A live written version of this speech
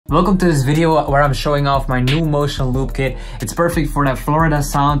Welcome to this video where I'm showing off my new motion loop kit. It's perfect for that Florida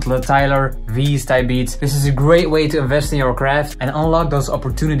sound, La Tyler, V's type beats. This is a great way to invest in your craft and unlock those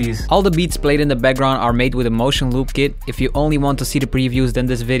opportunities. All the beats played in the background are made with a motion loop kit. If you only want to see the previews, then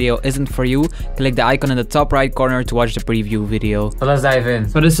this video isn't for you. Click the icon in the top right corner to watch the preview video. So let's dive in.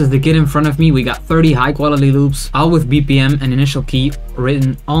 So this is the kit in front of me. We got 30 high quality loops, all with BPM and initial key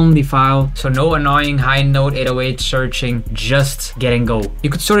written on the file. So no annoying high note 808 searching, just get and go. You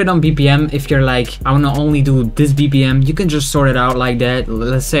could sort it on BPM if you're like, I want to only do this BPM. You can just sort it out like that.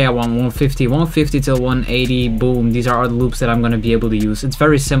 Let's say I want 150 till 180. Boom, these are all the loops that I'm going to be able to use. It's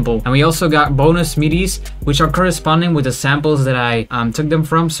very simple. And we also got bonus MIDIs, which are corresponding with the samples that I took them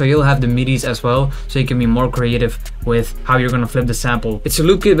from. So you'll have the MIDIs as well, so you can be more creative with how you're going to flip the sample. It's a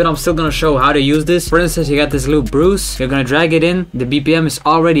loop kit, but I'm still going to show how to use this. For instance, you got this loop Bruce. You're going to drag it in. The BPM is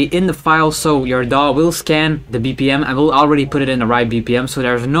already in the file, so your DAW will scan the BPM and will already put it in the right BPM, so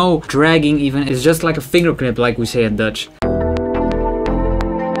there's no dragging even. It's just like a finger clip, like we say in Dutch.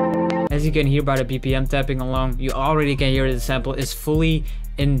 As you can hear by the BPM tapping along, you already can hear the sample is fully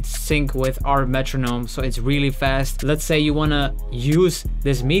in sync with our metronome, so it's really fast. Let's say you want to use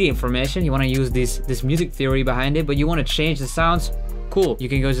this MIDI information, you want to use this music theory behind it, but you want to change the sounds. Cool, you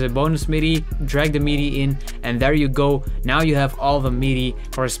can go to the bonus MIDI, drag the MIDI in, and there you go. Now you have all the MIDI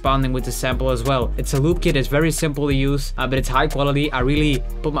corresponding with the sample as well. It's a loop kit, it's very simple to use, but it's high quality. I really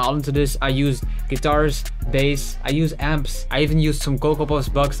put my all into this. I use guitars, bass, I use amps, I even used some Cocoa Puffs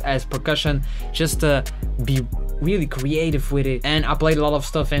bugs as percussion just to be really creative with it, and I played a lot of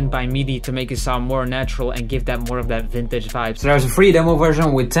stuff in by MIDI to make it sound more natural and give that more of that vintage vibe. So there's a free demo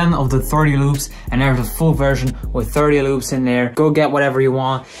version with 10 of the 30 loops, and there's a full version with 30 loops in there. Go get whatever you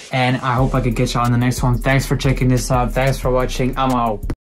want, and I hope I could catch you on the next one. Thanks for checking this out. Thanks for watching. I'm out.